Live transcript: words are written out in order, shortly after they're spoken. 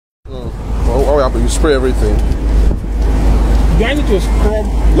you spray everything. Do I need to scrub?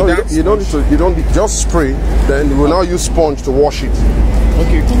 No, you don't need to. You don't need, just spray. Then we will now use sponge to wash it.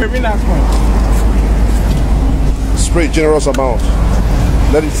 Okay, cool. Maybe that sponge. Spray generous amount.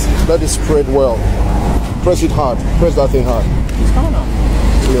 Let it spread well. Press it hard. Press that thing hard. It's coming out.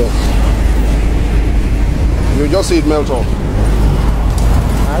 Yeah. You just see it melt off.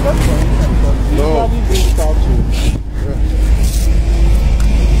 I don't know. No. Probably bring it out too. Yeah.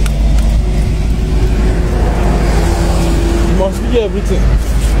 You must do everything.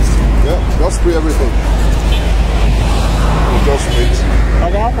 Yeah, just spray everything. Just wait.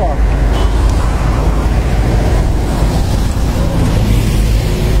 Like how far?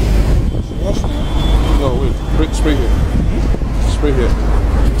 No, wait. Spray here. Spray here.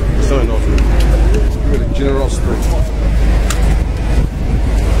 It's not enough. Give it a generous spray.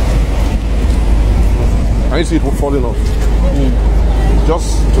 I see it falling off.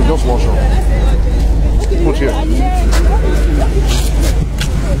 Just wash off. Put here.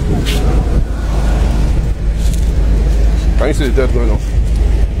 Can you see the dirt going off?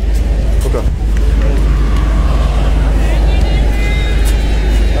 Okay.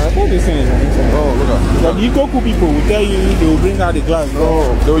 I thought this thing is on inside. Oh, look at that. The Ikoku people will tell you they will bring out the glass.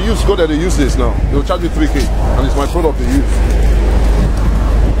 No, they will go there, they use this now. They will charge you 3K, and it's my product they use.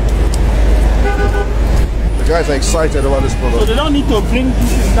 The guys are excited about this product. So they don't need to bring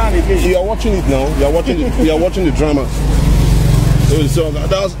this down again. You are watching it now. You are watching it. You are watching the drama. So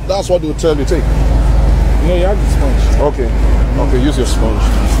that's what they will tell you. Take. No, you have the sponge. Okay. Okay. Use your sponge.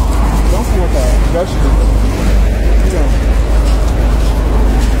 Don't put water. Brush it.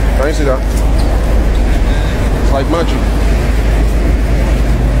 Can you see that? It's like magic.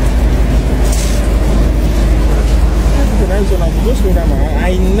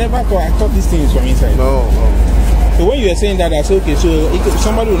 I never thought. I thought this thing is from inside. No. So when you were saying that, I said okay. So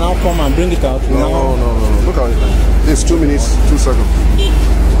somebody will now come and bring it out. No. Look at it. This 2 minutes, 2 seconds.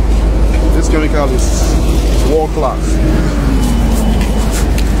 This chemical is world class.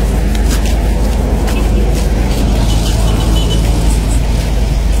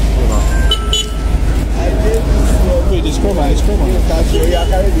 Wait, the scrub on.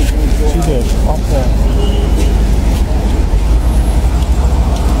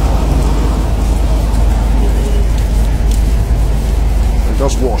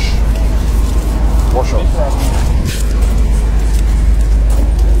 Just wash off.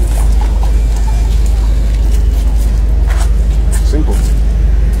 Simple.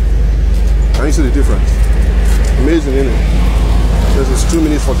 Can you see the difference? Amazing, isn't it? This is 2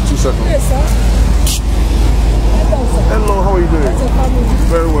 minutes 42 seconds. Yes, sir. Hello, how are you doing?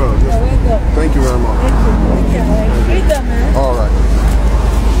 Very well. Yes. Thank you very much. Thank you. All right.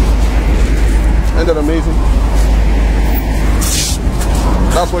 Isn't that amazing?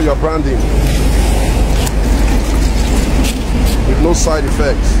 That's what you're branding. With no side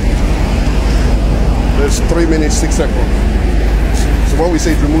effects. There's 3 minutes, 6 seconds. So when we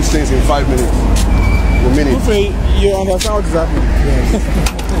say it removes things in 5 minutes, a minute. You understand what is happening? Yes.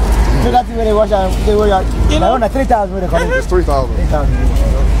 So that's when they wash out. They were 3,000 when they come in. It's 3,000. 3,000.